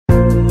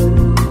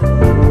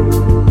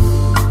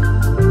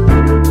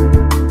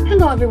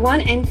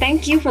everyone, and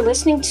thank you for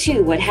listening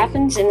to What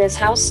Happens in This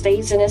House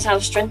Stays in This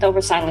House Strength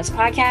Over Silence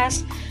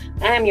podcast.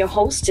 I am your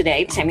host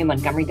today, Tammy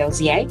Montgomery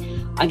Dozier.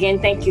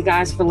 Again, thank you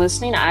guys for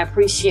listening. I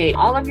appreciate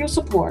all of your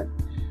support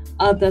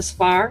thus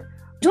far.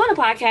 Doing a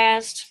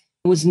podcast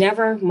was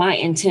never my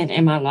intent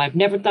in my life.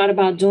 Never thought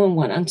about doing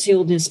one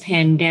until this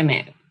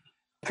pandemic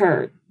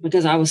occurred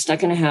because I was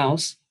stuck in a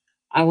house.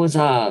 I was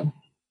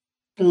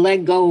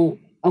let go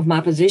of my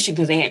position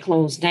because they had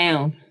closed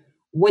down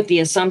with the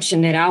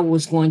assumption that I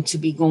was going to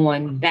be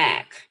going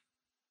back.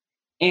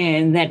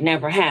 And that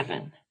never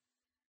happened.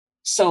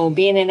 So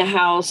being in the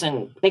house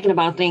and thinking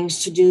about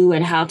things to do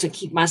and how to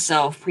keep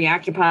myself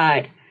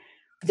preoccupied,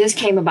 this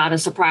came about a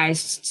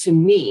surprise to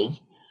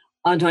me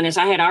doing this.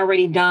 I had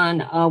already done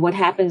What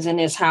Happens in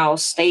This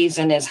House Stays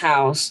in This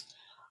House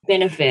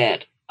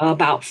benefit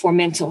for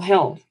mental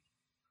health.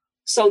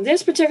 So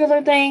this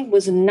particular thing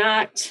was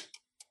not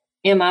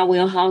in my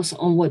wheelhouse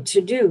on what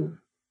to do.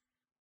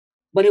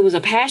 But it was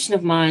a passion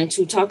of mine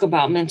to talk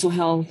about mental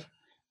health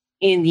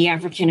in the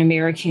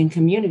African-American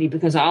community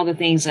because of all the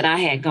things that I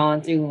had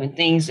gone through and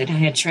things that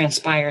had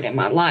transpired in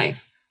my life.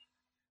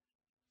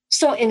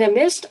 So in the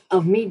midst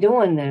of me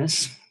doing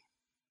this,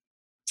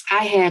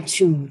 I had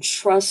to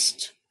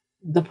trust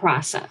the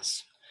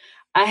process.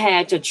 I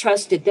had to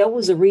trust that there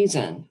was a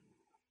reason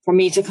for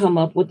me to come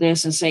up with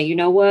this and say, you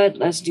know what,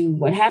 let's do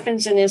What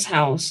Happens in This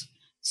House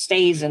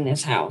Stays in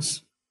This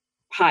House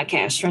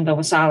podcast, Strength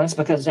Over Silence,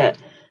 because that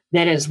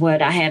is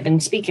what I have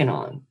been speaking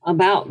on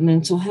about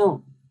mental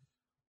health.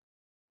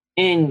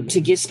 And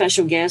to get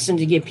special guests and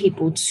to get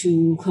people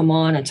to come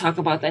on and talk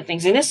about that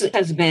things. And this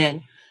has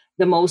been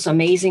the most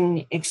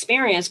amazing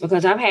experience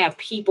because I've had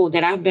people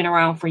that I've been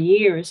around for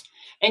years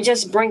and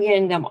just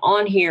bringing them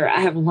on here,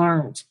 I have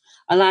learned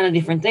a lot of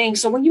different things.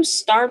 So when you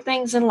start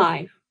things in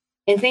life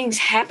and things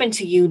happen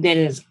to you that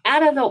is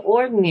out of the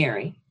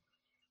ordinary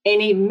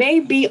and it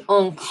may be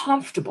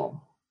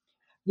uncomfortable,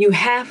 you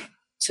have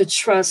to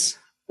trust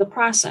the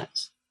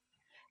process.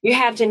 You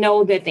have to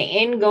know that the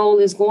end goal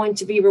is going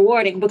to be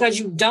rewarding because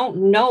you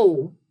don't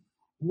know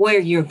where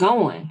you're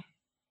going.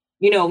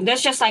 You know,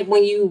 that's just like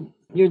when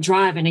you're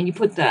driving and you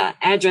put the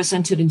address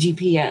into the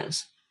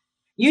GPS.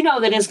 You know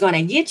that it's going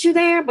to get you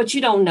there, but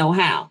you don't know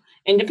how.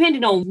 And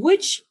depending on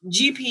which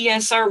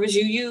GPS service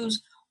you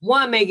use,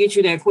 one may get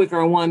you there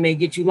quicker and one may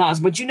get you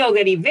lost. But you know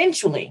that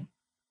eventually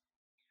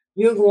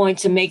you're going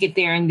to make it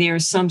there and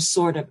there's some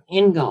sort of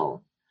end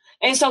goal.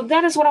 And so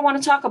that is what I want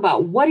to talk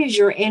about. What is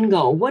your end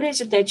goal? What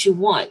is it that you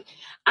want?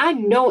 I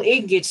know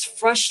it gets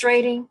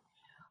frustrating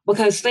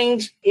because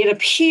it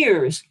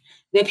appears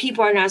that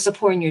people are not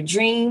supporting your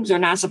dreams or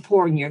not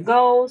supporting your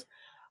goals.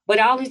 But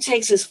all it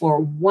takes is for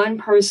one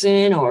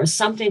person or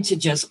something to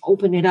just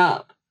open it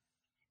up.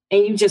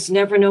 And you just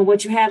never know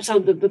what you have. So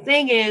the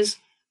thing is,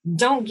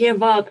 don't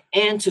give up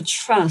and to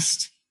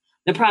trust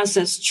the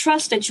process.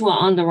 Trust that you are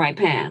on the right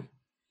path.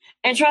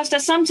 And trust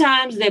that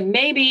sometimes that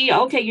maybe,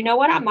 okay, you know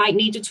what? I might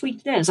need to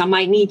tweak this. I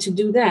might need to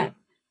do that.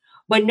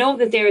 But know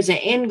that there is an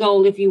end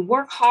goal. If you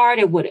work hard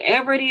at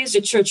whatever it is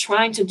that you're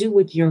trying to do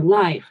with your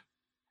life,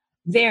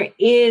 there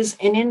is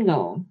an end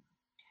goal.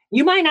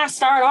 You might not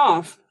start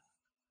off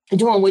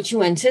doing what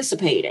you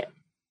anticipated.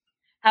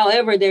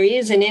 However, there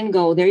is an end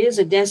goal. There is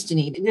a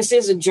destiny. This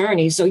is a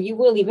journey. So you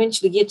will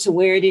eventually get to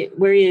where it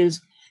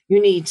is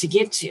you need to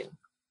get to.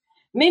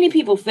 Many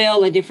people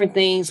fail at different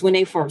things when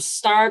they first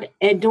start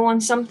at doing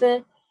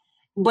something,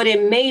 but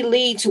it may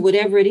lead to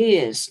whatever it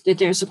is that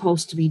they're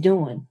supposed to be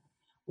doing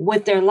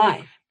with their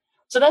life.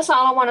 So that's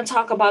all I want to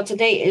talk about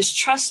today is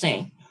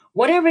trusting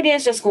whatever it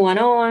is that's going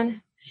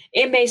on.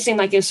 It may seem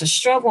like it's a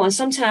struggle, and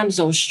sometimes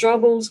those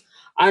struggles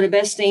are the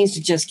best things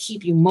to just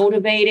keep you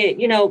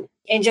motivated,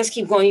 and just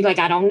keep going. You're like,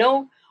 I don't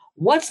know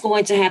what's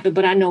going to happen,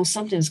 but I know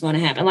something's going to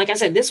happen. Like I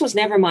said, this was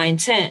never my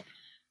intent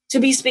to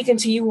be speaking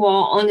to you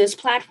all on this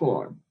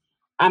platform.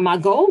 My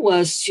goal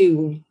was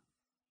to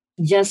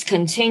just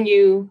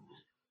continue,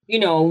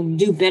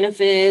 do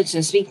benefits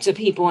and speak to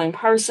people in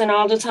person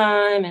all the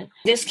time. And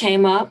this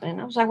came up and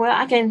I was like, well,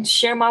 I can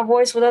share my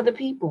voice with other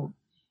people.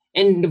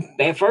 And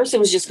at first it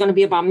was just going to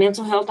be about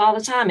mental health all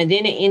the time. And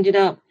then it ended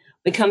up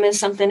becoming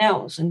something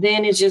else. And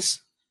then it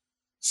just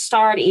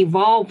started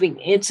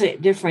evolving into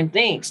different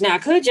things. Now I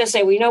could just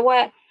say, well, you know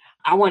what?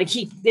 I want to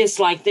keep this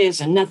like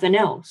this and nothing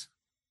else.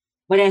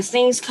 But as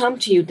things come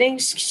to you,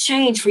 things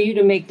change for you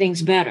to make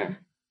things better.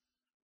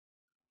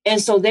 And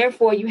so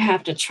therefore, you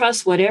have to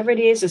trust whatever it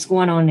is that's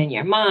going on in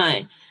your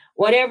mind,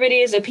 whatever it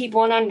is that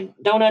people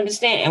don't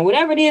understand, and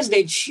whatever it is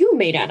that you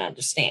may not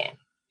understand.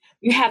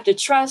 You have to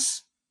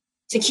trust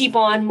to keep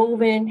on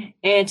moving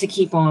and to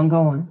keep on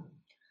going.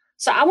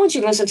 So I want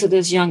you to listen to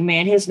this young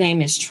man. His name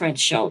is Trent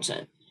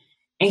Shelton,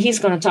 and he's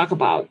going to talk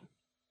about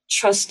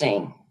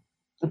trusting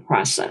the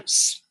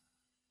process.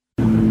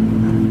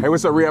 Hey,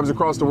 what's up, rehabs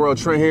across the world?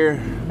 Trent here.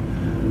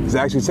 He's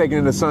actually taking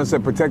in the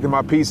sunset, protecting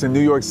my peace in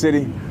New York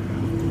City.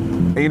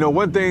 And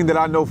one thing that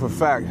I know for a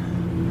fact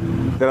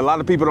that a lot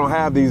of people don't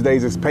have these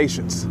days is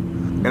patience.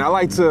 And I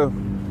like to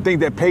think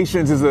that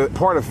patience is a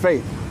part of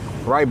faith,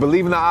 right?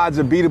 Believing the odds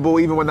are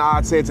beatable even when the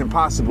odds say it's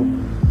impossible.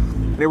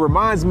 And it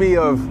reminds me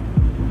of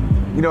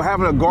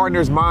having a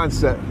gardener's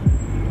mindset.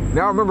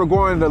 Now I remember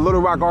going to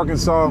Little Rock,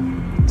 Arkansas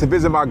to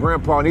visit my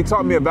grandpa, and he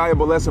taught me a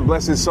valuable lesson.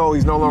 Bless his soul,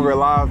 he's no longer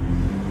alive.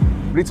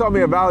 But he taught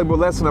me a valuable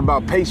lesson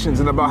about patience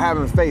and about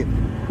having faith.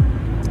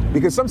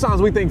 Because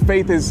sometimes we think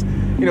faith is,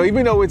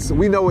 even though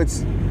we know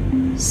it's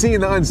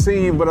seeing the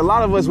unseen, but a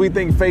lot of us, we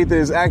think faith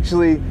is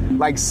actually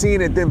like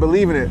seeing it then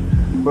believing it.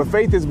 But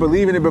faith is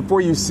believing it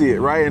before you see it,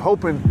 right? And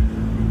hoping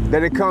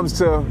that it comes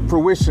to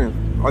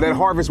fruition or that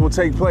harvest will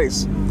take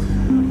place.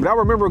 But I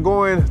remember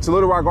going to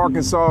Little Rock,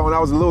 Arkansas when I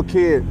was a little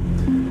kid,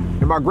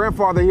 and my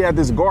grandfather, he had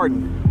this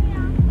garden.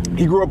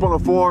 He grew up on a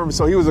farm,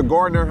 so he was a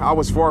gardener. I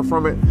was far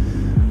from it.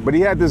 But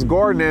he had this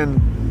garden,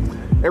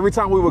 and every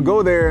time we would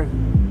go there,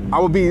 I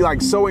would be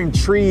like so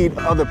intrigued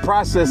of the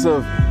process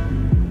of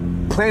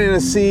planting a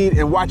seed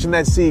and watching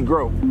that seed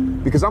grow.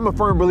 Because I'm a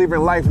firm believer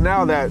in life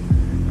now that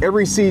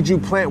every seed you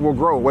plant will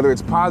grow, whether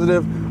it's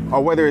positive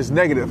or whether it's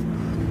negative.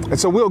 And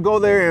so we'll go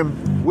there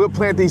and we'll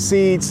plant these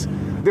seeds,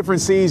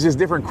 different seeds, just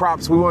different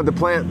crops we wanted to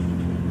plant.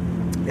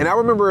 And I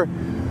remember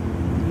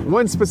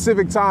one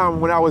specific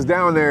time when I was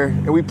down there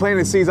and we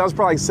planted seeds. I was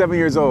probably like 7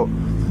 years old.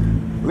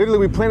 Literally,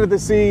 we planted the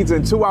seeds,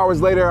 and 2 hours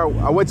later,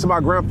 I went to my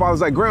grandfather. I was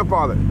like,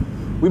 "Grandfather,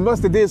 we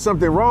must have did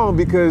something wrong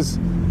because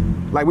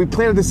like we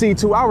planted the seed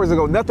 2 hours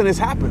ago, nothing has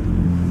happened."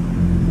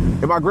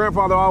 And my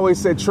grandfather always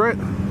said, "Trent,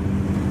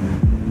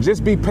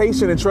 just be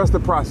patient and trust the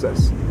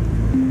process."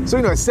 So,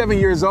 at 7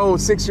 years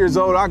old, 6 years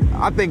old,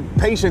 I think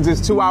patience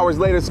is 2 hours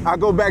later. So I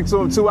go back to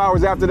him 2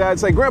 hours after that and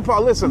say, "Grandpa,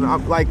 listen,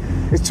 I'm like,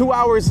 it's 2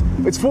 hours,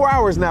 it's 4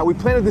 hours now. We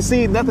planted the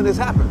seed, nothing has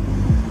happened."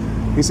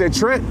 He said,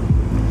 "Trent,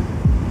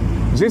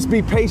 just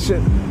be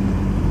patient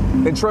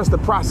and trust the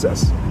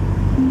process."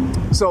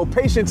 So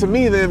patient to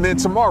me then meant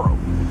tomorrow.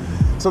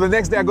 So the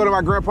next day I go to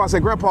my grandpa and say,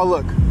 "Grandpa,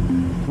 look,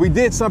 we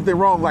did something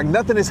wrong. Like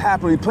nothing has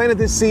happened. We planted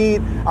this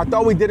seed. I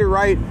thought we did it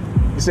right."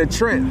 He said,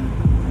 "Trent,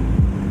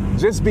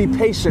 just be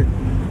patient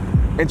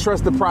and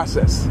trust the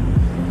process."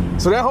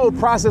 So that whole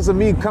process of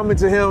me coming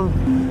to him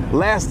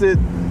lasted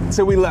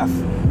till we left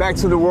back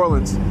to New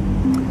Orleans.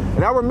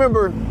 And I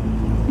remember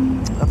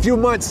a few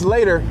months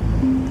later,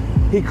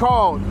 he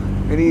called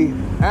and he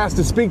asked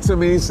to speak to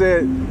me. He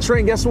said,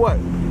 "Trent, guess what?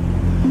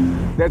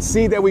 That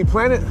seed that we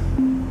planted,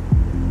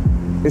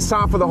 it's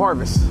time for the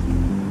harvest."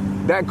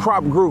 That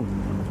crop grew.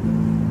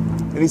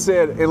 And he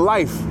said, in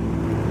life,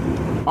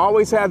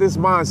 always have this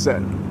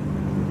mindset.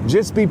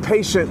 Just be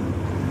patient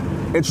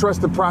and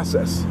trust the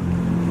process.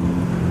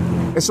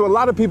 And so a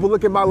lot of people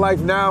look at my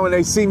life now and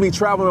they see me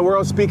traveling the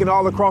world, speaking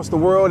all across the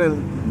world,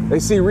 and they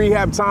see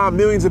Rehab Time,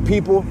 millions of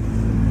people,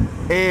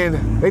 and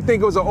they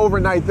think it was an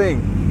overnight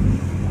thing.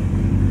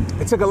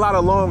 It took a lot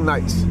of long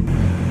nights.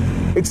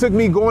 It took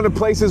me going to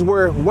places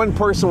where one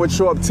person would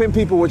show up, 10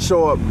 people would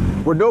show up,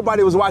 where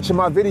nobody was watching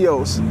my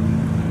videos.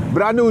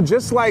 But I knew,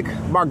 just like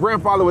my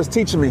grandfather was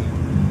teaching me,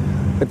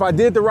 if I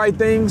did the right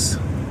things,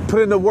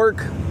 put in the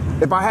work,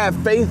 if I had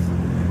faith,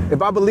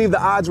 if I believed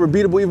the odds were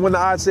beatable even when the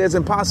odds say it's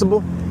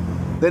impossible,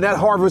 then that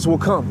harvest will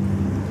come.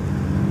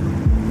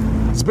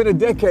 It's been a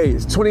decade,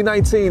 it's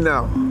 2019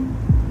 now.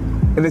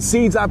 And the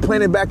seeds I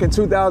planted back in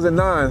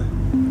 2009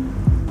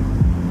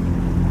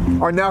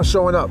 are now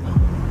showing up.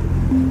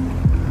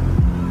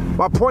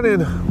 My point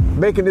in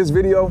making this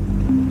video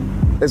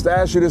is to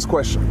ask you this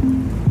question.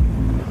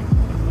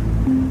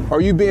 Are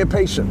you being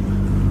patient?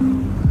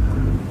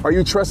 Are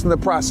you trusting the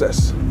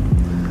process?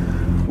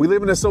 We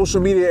live in a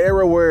social media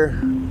era where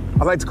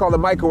I like to call it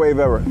microwave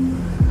era.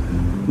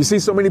 You see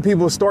so many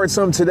people start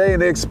something today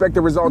and they expect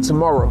the result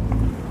tomorrow.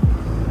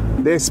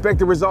 They expect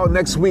the result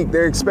next week.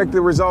 They expect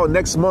the result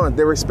next month.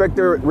 They expect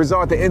the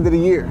result at the end of the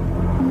year.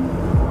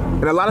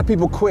 And a lot of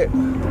people quit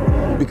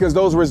because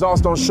those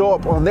results don't show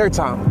up on their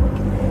time.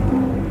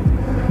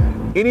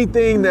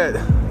 Anything that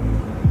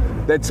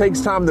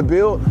takes time to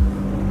build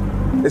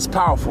is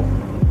powerful.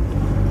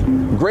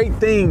 Great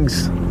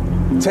things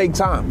take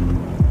time.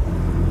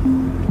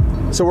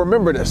 So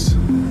remember this.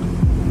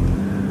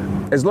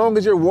 As long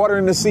as you're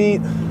watering the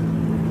seed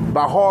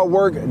by hard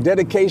work,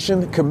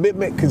 dedication,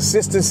 commitment,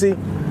 consistency,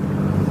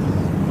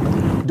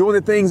 doing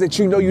the things that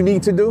you know you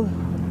need to do,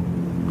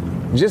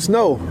 just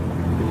know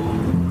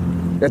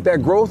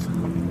that growth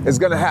is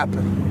going to happen.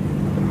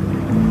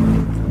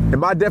 And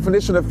my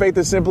definition of faith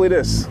is simply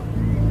this: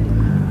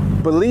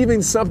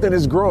 believing something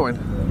is growing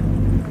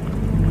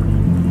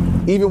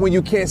even when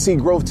you can't see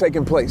growth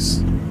taking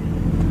place.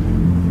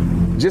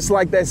 Just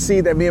like that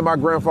seed that me and my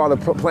grandfather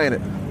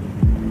planted.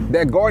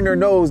 That gardener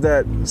knows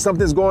that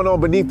something's going on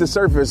beneath the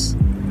surface,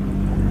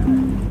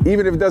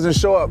 even if it doesn't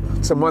show up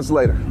till months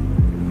later.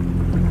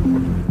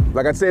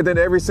 Like I said in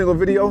every single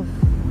video,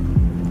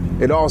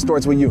 it all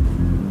starts with you.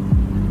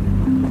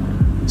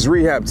 It's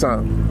rehab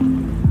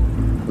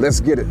time. Let's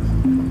get it.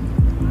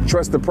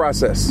 Trust the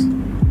process.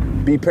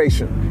 Be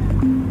patient.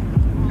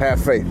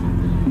 Have faith.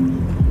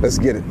 Let's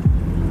get it.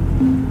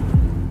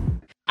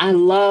 I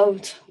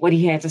loved what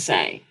he had to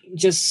say.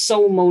 Just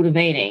so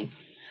motivating.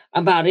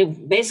 about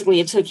it. Basically,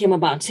 it took him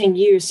about 10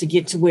 years to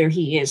get to where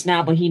he is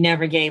now, but he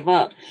never gave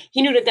up.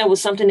 He knew that that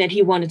was something that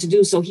he wanted to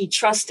do, so he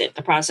trusted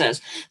the process.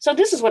 So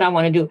this is what I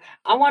want to do.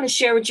 I want to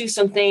share with you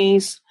some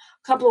things,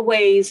 a couple of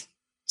ways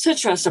to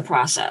trust the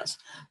process.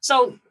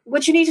 So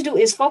what you need to do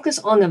is focus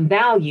on the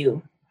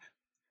value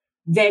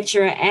that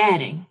you're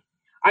adding.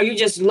 Are you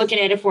just looking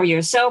at it for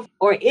yourself,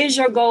 or is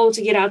your goal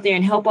to get out there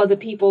and help other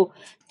people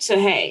to,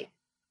 hey,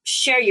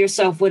 share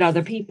yourself with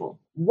other people?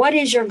 What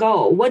is your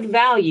goal? What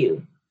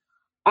value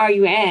are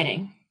you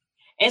adding?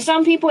 And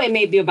some people, it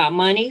may be about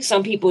money.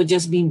 Some people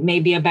just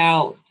maybe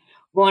about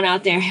going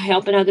out there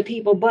helping other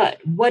people.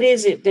 But what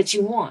is it that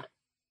you want?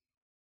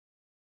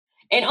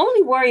 And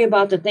only worry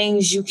about the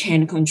things you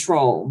can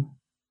control.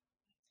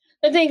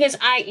 The thing is,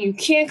 you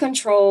can't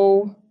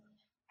control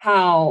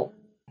how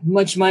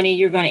much money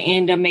you're going to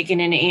end up making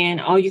in the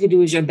end. All you can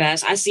do is your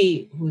best. I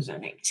see, who's her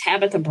name?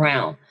 Tabitha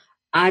Brown.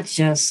 I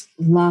just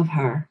love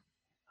her.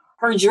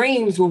 Her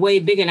dreams were way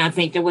bigger than I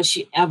think than what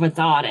she ever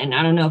thought. And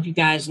I don't know if you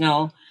guys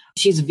know,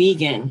 she's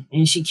vegan,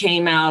 and she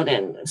came out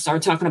and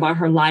started talking about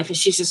her life, and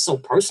she's just so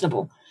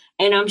personable.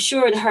 And I'm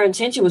sure that her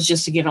intention was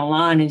just to get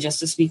online and just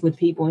to speak with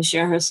people and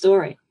share her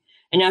story.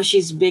 And now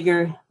she's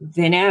bigger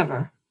than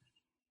ever.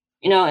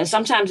 You know, and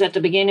sometimes at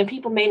the beginning,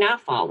 people may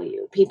not follow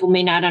you. People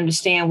may not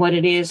understand what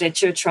it is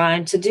that you're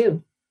trying to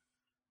do.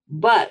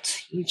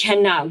 But you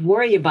cannot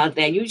worry about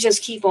that. You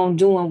just keep on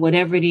doing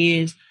whatever it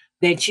is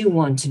that you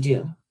want to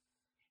do.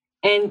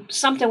 And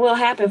something will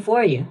happen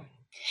for you.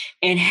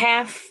 And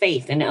have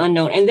faith in the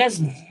unknown. And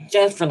that's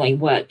definitely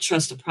what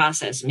trust the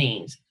process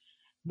means,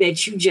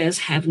 that you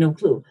just have no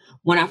clue.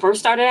 When I first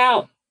started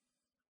out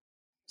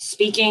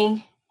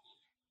speaking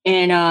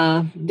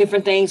and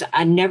different things,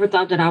 I never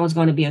thought that I was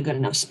going to be a good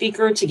enough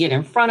speaker to get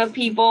in front of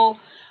people.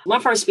 My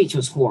first speech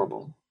was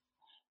horrible.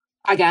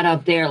 I got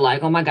up there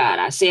like, oh my God,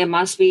 I said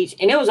my speech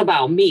and it was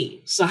about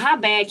me. So how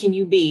bad can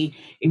you be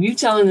if you're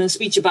telling a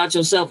speech about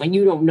yourself and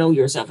you don't know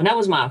yourself? And that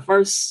was my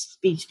first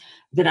speech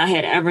that I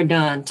had ever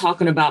done,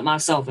 talking about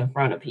myself in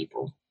front of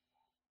people.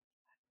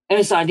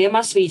 And so I did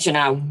my speech, and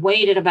I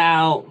waited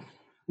about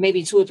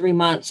maybe 2 or 3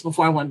 months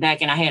before I went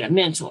back, and I had a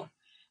mentor.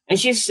 And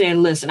she said,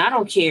 listen, I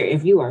don't care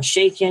if you are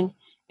shaking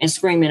and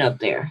screaming up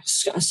there,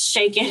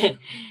 shaking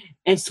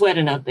and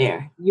sweating up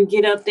there. You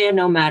get up there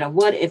no matter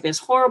what. If it's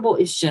horrible,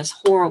 it's just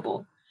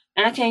horrible.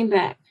 And I came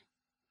back,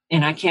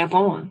 and I kept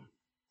on.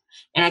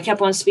 And I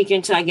kept on speaking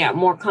until I got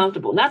more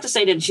comfortable. Not to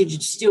say that you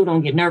still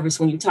don't get nervous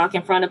when you talk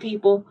in front of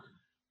people,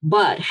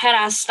 but had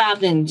I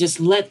stopped and just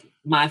let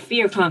my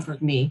fear conquer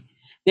me,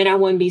 then I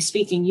wouldn't be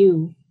speaking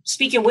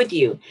with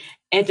you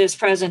at this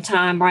present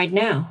time right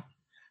now.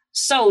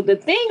 So the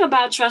thing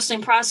about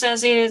trusting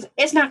process is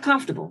it's not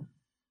comfortable.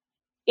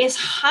 It's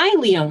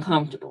highly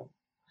uncomfortable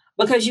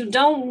because you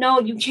don't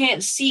know, you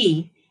can't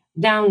see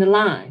down the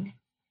line.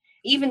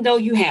 Even though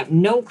you have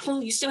no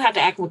clue, you still have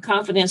to act with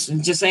confidence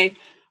and just say,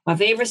 my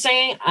favorite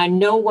saying, I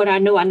know what I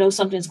know. I know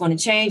something's going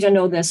to change. I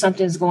know that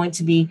something's going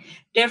to be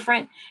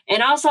different.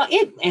 And also,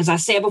 as I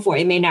said before,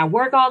 it may not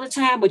work all the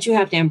time, but you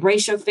have to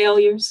embrace your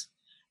failures.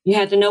 You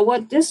have to know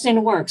what this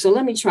didn't work. So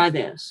let me try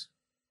this.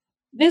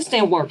 This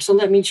didn't work. So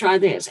let me try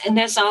this. And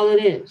that's all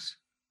it is.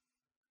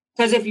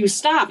 Because if you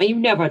stop and you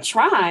never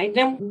try,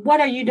 then what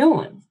are you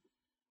doing?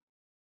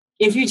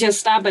 If you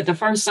just stop at the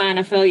first sign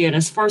of failure,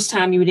 the first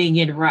time you didn't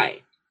get it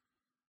right.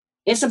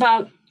 It's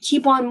about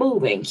keep on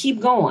moving,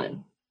 keep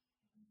going.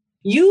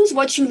 Use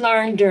what you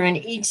learned during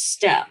each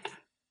step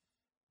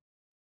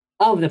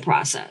of the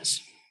process.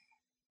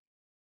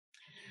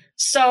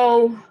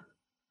 So,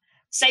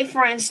 say,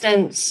 for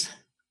instance,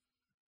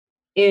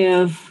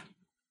 if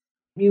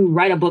you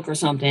write a book or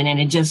something and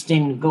it just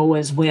didn't go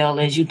as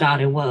well as you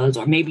thought it was,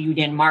 or maybe you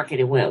didn't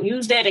market it well,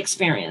 use that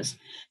experience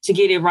to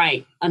get it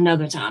right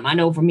another time. I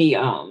know for me,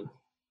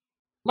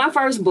 my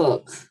first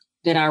book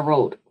that I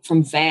wrote,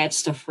 From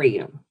Fads to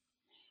Freedom,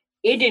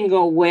 it didn't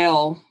go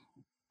well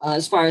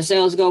as far as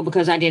sales go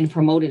because I didn't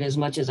promote it as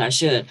much as I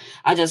should.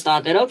 I just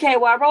thought that, okay,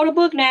 well, I wrote a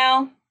book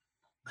now.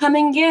 Come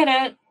and get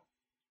it.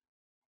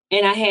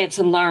 And I had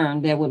to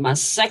learn that with my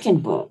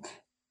second book,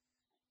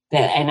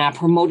 and I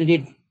promoted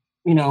it,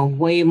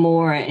 way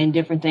more and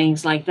different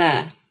things like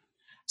that.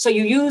 So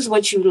you use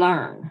what you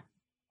learn.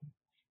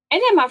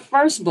 And then my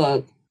first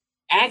book,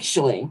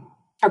 actually,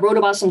 I wrote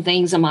about some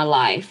things in my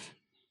life.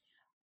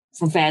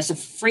 From Fads to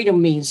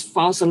Freedom means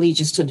false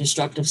allegiance to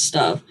destructive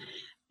stuff.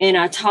 And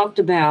I talked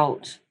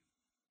about,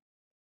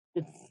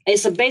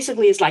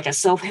 it's like a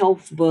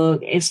self-help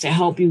book. It's to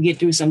help you get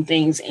through some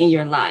things in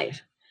your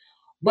life.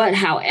 But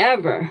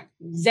however,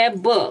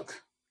 that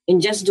book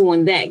and just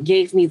doing that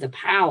gave me the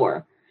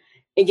power.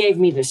 It gave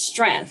me the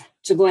strength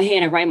to go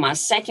ahead and write my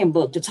second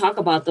book to talk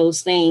about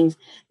those things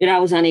that I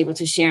was unable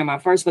to share in my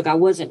first book. I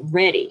wasn't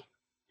ready.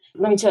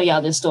 Let me tell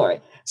y'all this story.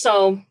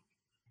 So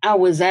I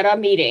was at a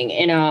meeting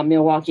in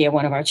Milwaukee at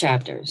one of our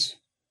chapters.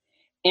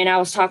 And I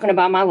was talking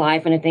about my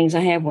life and the things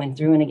I had went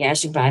through and the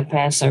gastric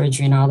bypass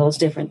surgery and all those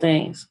different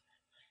things.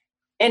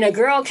 And a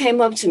girl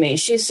came up to me.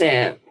 She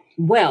said,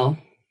 well,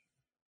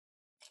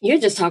 you're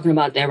just talking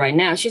about that right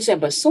now. She said,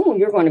 but soon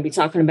you're going to be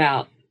talking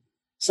about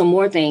some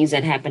more things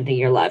that happened in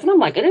your life. And I'm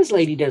like, this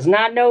lady does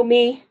not know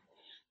me.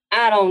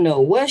 I don't know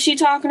what she's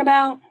talking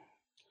about.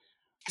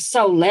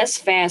 So let's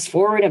fast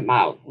forward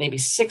about maybe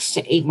 6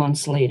 to 8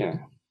 months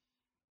later.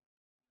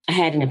 I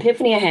had an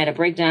epiphany. I had a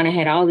breakdown. I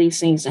had all these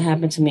things that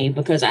happened to me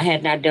because I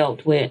had not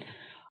dealt with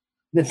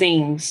the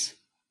things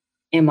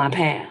in my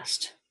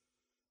past.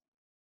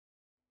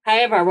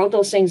 However, I wrote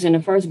those things in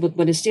the first book,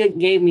 but it still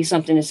gave me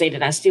something to say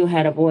that I still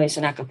had a voice,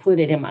 and I could put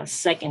it in my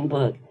second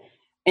book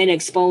and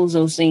expose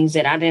those things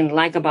that I didn't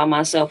like about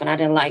myself and I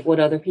didn't like what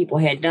other people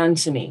had done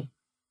to me.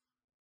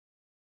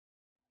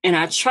 And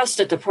I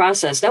trusted the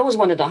process. That was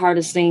one of the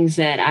hardest things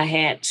that I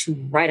had to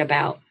write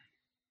about.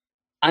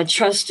 I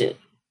trusted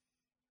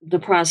the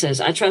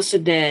process. I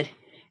trusted that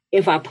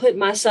if I put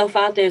myself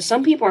out there,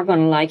 some people are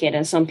going to like it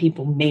and some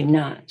people may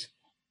not.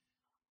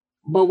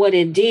 But what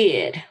it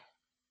did,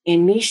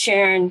 in me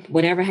sharing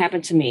whatever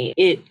happened to me,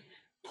 it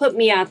put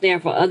me out there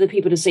for other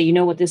people to say, you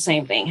know what, this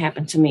same thing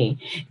happened to me.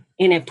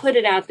 And it put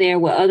it out there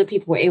where other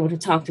people were able to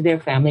talk to their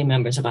family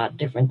members about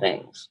different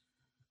things.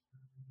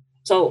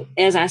 So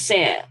as I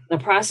said, the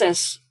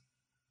process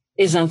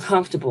is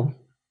uncomfortable.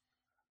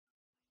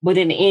 But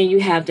in the end,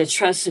 you have to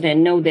trust it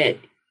and know that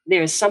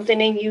there is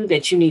something in you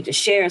that you need to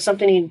share,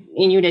 something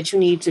in you that you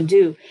need to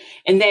do.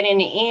 And that in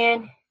the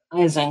end,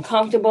 as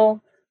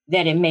uncomfortable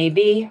that it may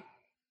be,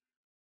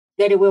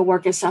 that it will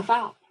work itself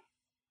out.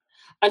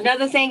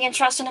 Another thing in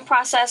trusting the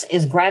process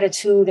is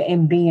gratitude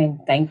and being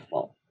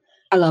thankful.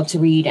 I love to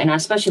read, and I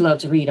especially love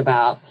to read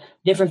about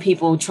different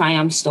people,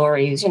 triumph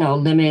stories,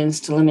 lemons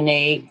to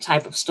lemonade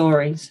type of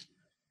stories.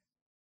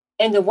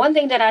 And the one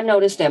thing that I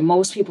noticed that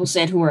most people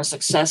said who are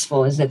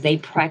successful is that they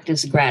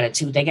practice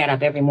gratitude. They got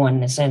up every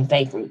morning and said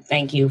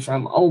thank you,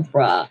 from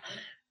Oprah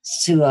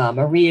to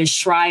Maria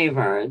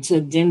Shriver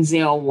to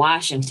Denzel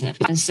Washington,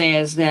 and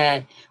says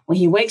that when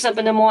he wakes up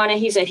in the morning,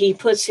 he said he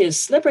puts his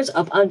slippers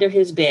up under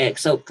his bed.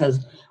 So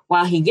because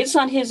while he gets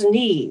on his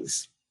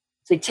knees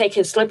to take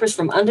his slippers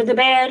from under the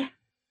bed,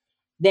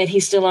 that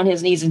he's still on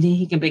his knees and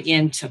he can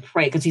begin to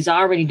pray because he's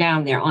already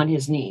down there on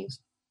his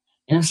knees.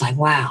 And it's like,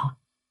 wow,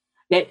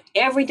 that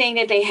everything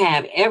that they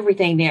have,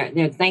 everything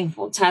they're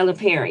thankful. Tyler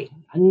Perry,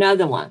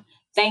 another one,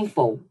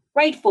 thankful,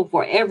 grateful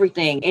for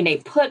everything. And they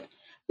put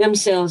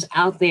themselves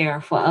out there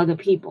for other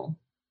people.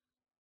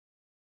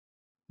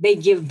 They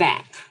give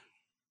back.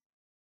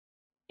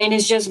 And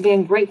it's just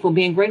being grateful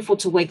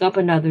to wake up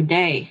another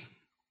day.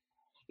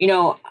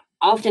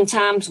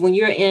 Oftentimes when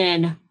you're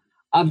in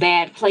a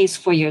bad place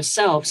for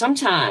yourself,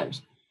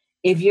 sometimes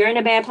if you're in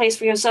a bad place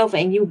for yourself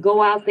and you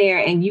go out there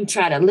and you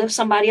try to lift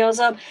somebody else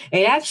up,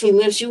 it actually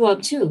lifts you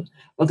up too.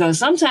 Because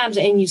sometimes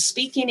in you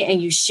speaking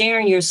and you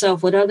sharing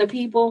yourself with other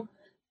people,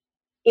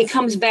 it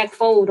comes back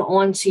fold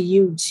onto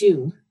you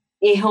too.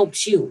 It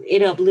helps you.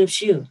 It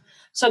uplifts you.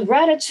 So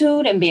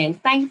gratitude and being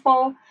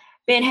thankful,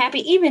 being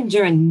happy, even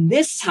during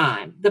this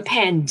time, the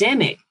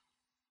pandemic,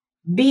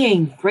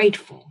 being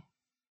grateful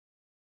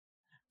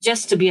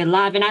just to be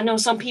alive. And I know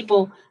some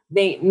people,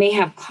 they may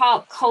have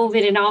caught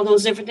COVID and all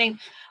those different things,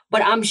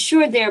 but I'm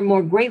sure they're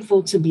more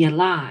grateful to be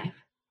alive.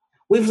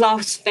 We've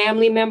lost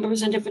family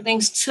members and different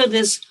things to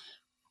this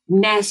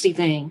nasty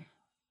thing,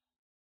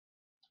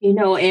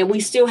 and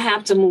we still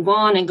have to move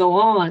on and go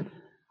on.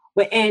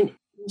 And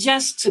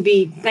just to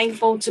be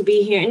thankful to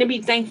be here and to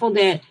be thankful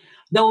that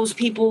those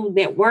people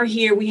that were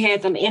here, we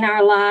had them in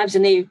our lives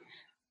and they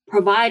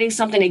provided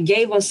something, they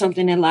gave us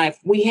something in life.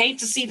 We hate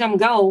to see them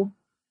go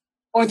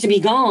or to be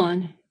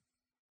gone,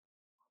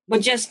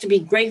 but just to be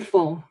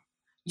grateful,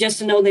 just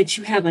to know that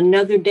you have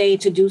another day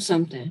to do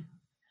something,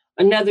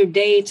 another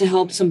day to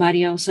help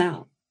somebody else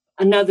out,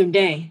 another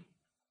day.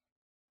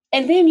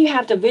 And then you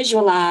have to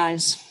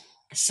visualize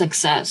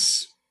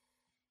success.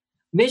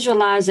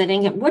 Visualize that.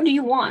 What do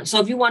you want?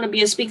 So if you want to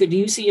be a speaker, do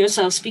you see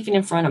yourself speaking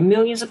in front of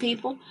millions of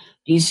people?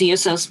 Do you see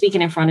yourself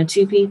speaking in front of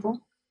 2 people?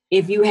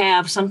 If you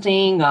have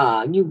something,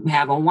 you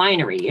have a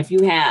winery. If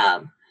you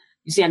have,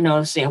 I know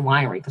I say a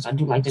winery because I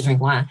do like to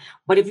drink wine.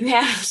 But if you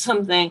have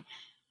something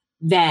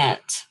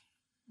that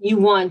you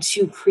want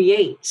to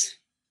create,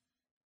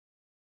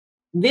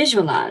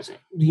 visualize it.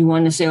 Do you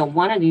want to sell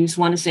one or do you just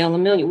want to sell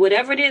 1 million?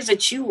 Whatever it is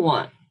that you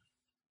want,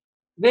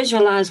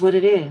 visualize what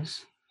it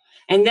is.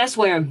 And that's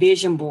where a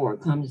vision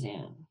board comes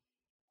in.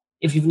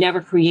 If you've never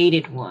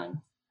created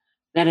one,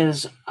 that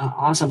is an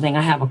awesome thing.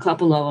 I have a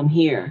couple of them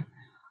here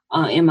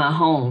in my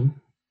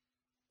home.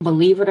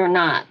 Believe it or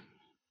not,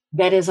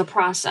 that is a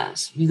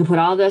process. You can put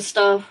all that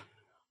stuff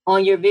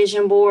on your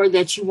vision board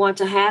that you want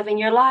to have in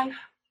your life.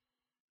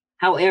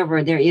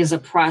 However, there is a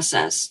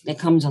process that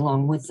comes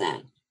along with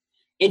that.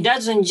 It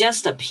doesn't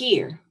just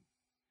appear.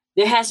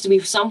 There has to be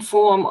some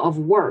form of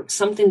work,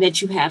 something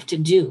that you have to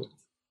do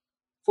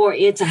for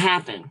it to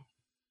happen.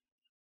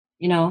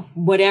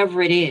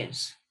 Whatever it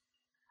is.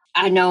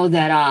 I know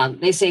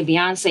that they say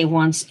Beyonce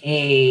wants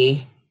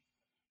I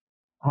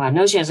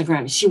know she has a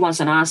Grammy. She wants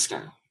an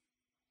Oscar.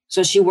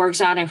 So she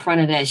works out in front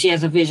of that. She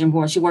has a vision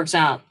board. She works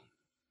out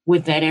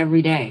with that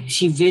every day.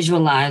 She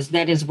visualized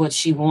that is what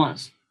she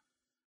wants.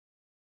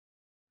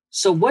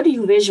 So what do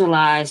you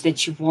visualize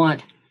that you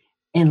want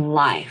in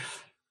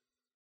life?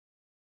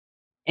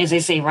 As they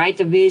say, write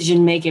the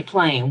vision, make it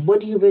plain.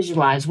 What do you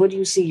visualize? What do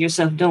you see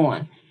yourself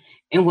doing?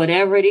 And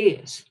whatever it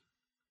is,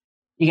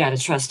 you got to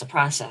trust the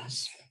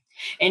process.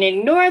 And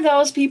ignore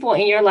those people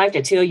in your life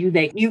that tell you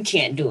that you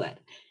can't do it.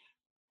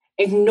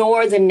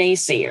 Ignore the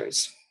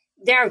naysayers.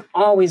 There are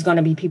always going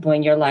to be people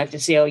in your life to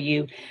tell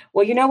you,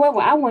 well, you know what?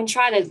 Well, I wouldn't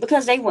try that,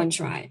 because they wouldn't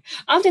try it.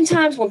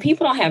 Oftentimes, when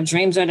people don't have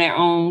dreams of their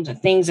own, the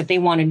things that they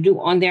want to do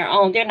on their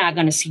own, they're not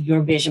going to see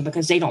your vision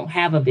because they don't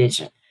have a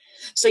vision.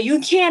 So you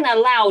can't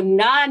allow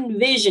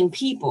non-vision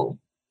people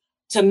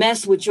to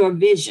mess with your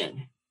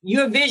vision.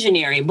 You're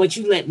visionary, but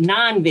you let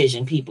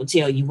non-vision people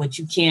tell you what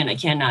you can or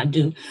cannot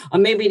do. Or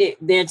maybe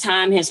their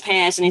time has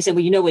passed and they said,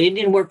 well, you know what? It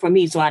didn't work for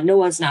me, so I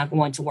know it's not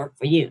going to work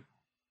for you.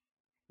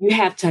 You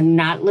have to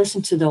not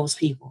listen to those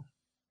people.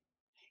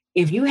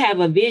 If you have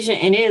a vision,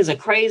 and it is the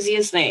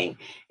craziest thing,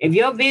 if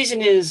your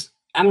vision is,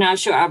 I'm not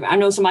sure, I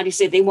know somebody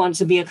said they wanted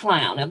to be a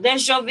clown. If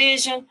that's your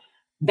vision,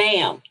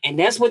 bam. And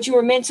that's what you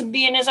were meant to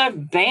be in this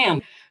earth,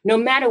 bam. No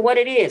matter what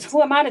it is,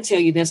 who am I to tell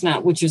you that's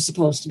not what you're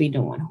supposed to be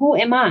doing? Who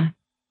am I?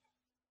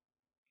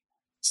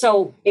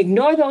 So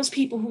ignore those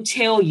people who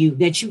tell you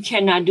that you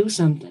cannot do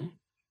something.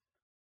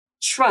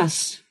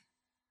 Trust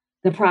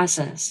the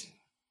process.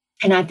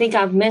 And I think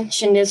I've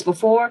mentioned this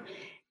before.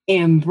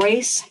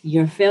 Embrace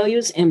your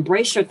failures.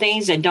 Embrace your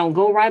things that don't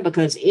go right,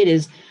 because it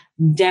is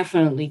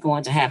definitely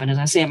going to happen. As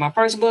I said, my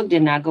first book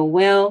did not go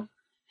well,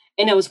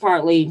 and it was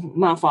partly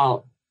my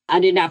fault. I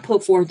did not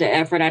put forth the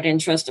effort. I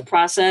didn't trust the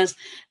process.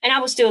 And I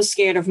was still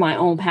scared of my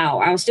own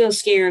power. I was still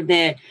scared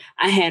that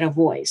I had a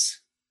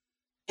voice.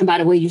 And by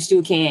the way, you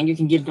still can. You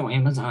can get it on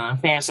Amazon.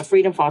 Fast of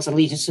Freedom, False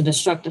Allegiance to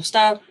Destructive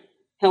Stuff.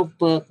 Health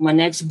book. My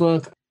next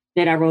book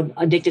that I wrote,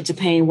 Addicted to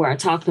Pain, where I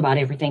talked about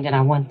everything that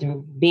I went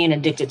through, being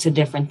addicted to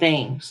different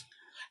things.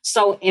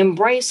 So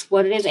embrace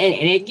what it is.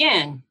 And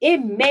again, it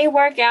may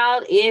work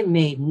out. It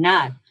may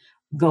not.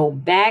 Go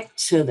back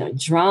to the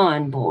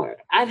drawing board.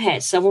 I've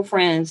had several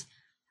friends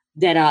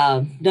that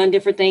done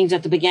different things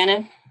at the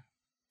beginning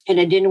and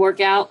it didn't work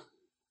out.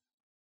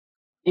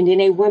 And then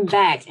they went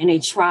back and they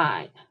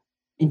tried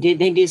and they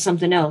did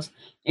something else.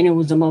 And it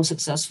was the most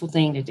successful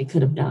thing that they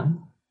could have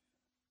done.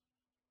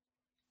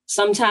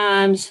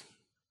 Sometimes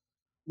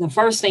the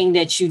first thing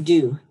that you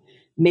do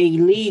may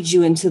lead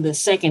you into the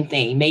second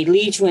thing, may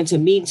lead you into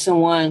meeting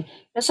someone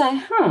that's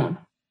like,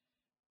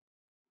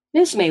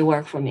 this may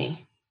work for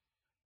me.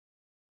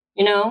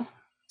 You know,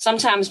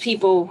 sometimes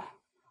people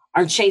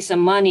are chasing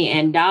money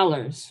and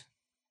dollars,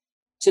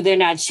 so they're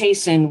not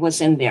chasing what's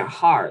in their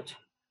heart.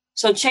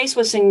 So chase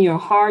what's in your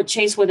heart,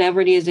 chase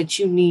whatever it is that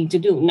you need to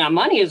do. Now,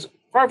 money is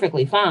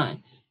perfectly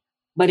fine,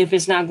 but if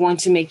it's not going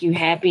to make you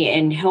happy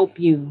and help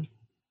you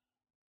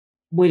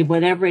with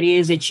whatever it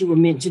is that you were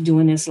meant to do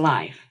in this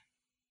life,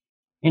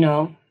 you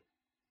know,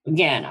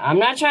 again, I'm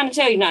not trying to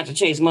tell you not to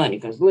chase money,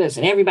 because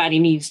listen, everybody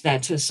needs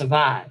that to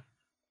survive.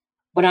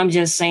 But I'm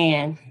just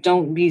saying,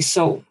 don't be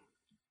so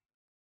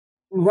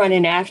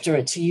running after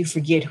it till you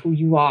forget who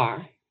you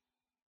are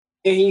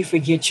and you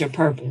forget your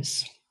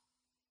purpose,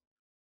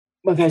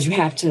 because you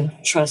have to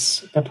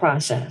trust the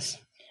process.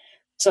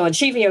 So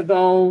achieving your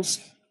goals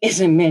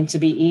isn't meant to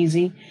be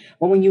easy.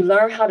 But when you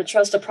learn how to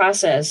trust the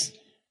process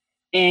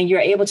and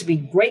you're able to be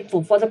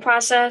grateful for the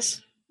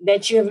process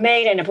that you have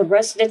made and the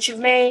progress that you've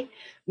made,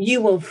 you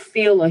will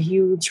feel a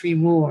huge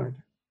reward.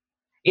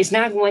 It's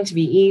not going to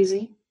be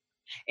easy.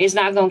 It's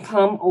not going to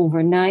come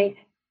overnight.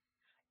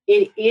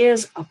 It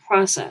is a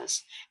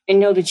process. And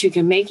know that you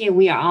can make it.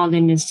 We are all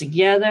in this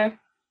together.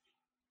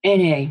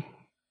 And hey,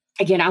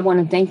 again, I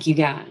want to thank you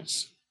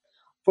guys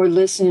for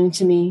listening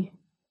to me.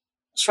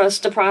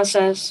 Trust the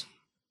process.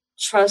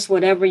 Trust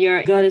whatever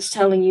your gut is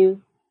telling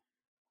you.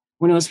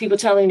 When those people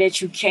telling you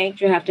that you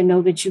can't, you have to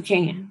know that you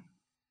can.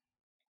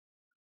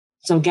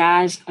 So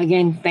guys,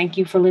 again, thank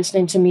you for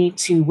listening to me,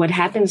 to What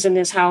Happens in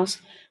This House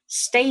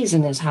Stays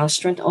in This House,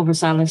 Strength Over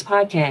Silence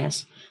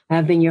podcast.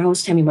 I've been your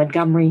host, Tammy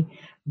Montgomery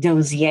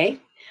Dozier.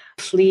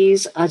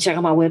 Please check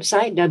out my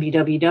website,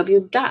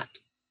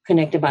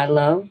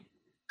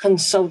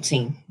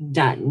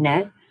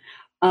 www.connectedbyloveconsulting.net.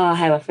 I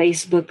have a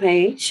Facebook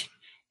page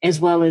as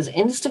well as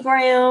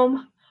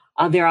Instagram.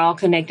 They're all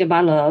Connected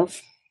by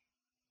Love.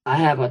 I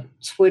have a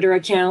Twitter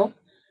account.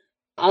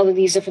 All of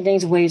these different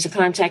things, ways to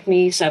contact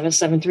me,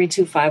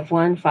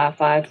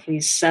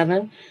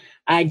 773-251-5537.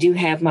 I do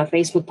have my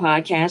Facebook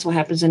podcast, What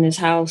Happens in This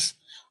House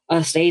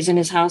Stays in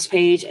This House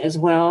page as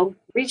well.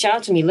 Reach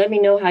out to me. Let me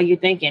know how you're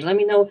thinking. Let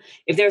me know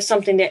if there's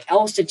something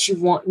else that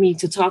you want me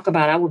to talk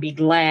about. I would be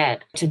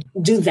glad to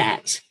do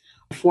that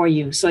for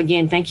you. So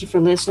again, thank you for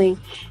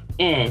listening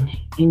and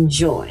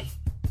enjoy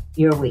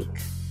your week.